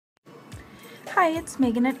Hi, it's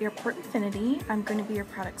Megan at Airport Infinity. I'm going to be your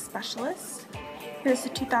product specialist. Here's the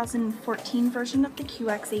 2014 version of the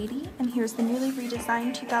QX80, and here's the newly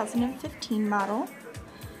redesigned 2015 model.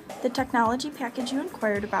 The technology package you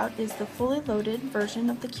inquired about is the fully loaded version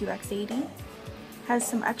of the QX80. Has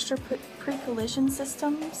some extra pre-collision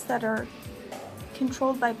systems that are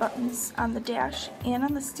controlled by buttons on the dash and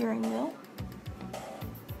on the steering wheel.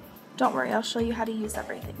 Don't worry, I'll show you how to use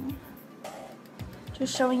everything.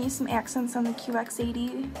 Just showing you some accents on the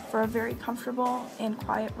QX80 for a very comfortable and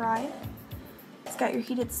quiet ride. It's got your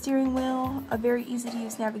heated steering wheel, a very easy to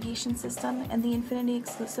use navigation system, and the Infinity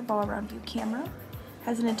exclusive all-around view camera.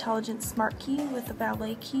 Has an intelligent smart key with a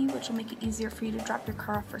valet key, which will make it easier for you to drop your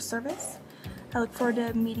car off for service. I look forward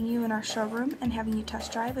to meeting you in our showroom and having you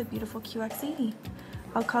test drive a beautiful QX80.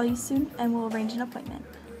 I'll call you soon and we'll arrange an appointment.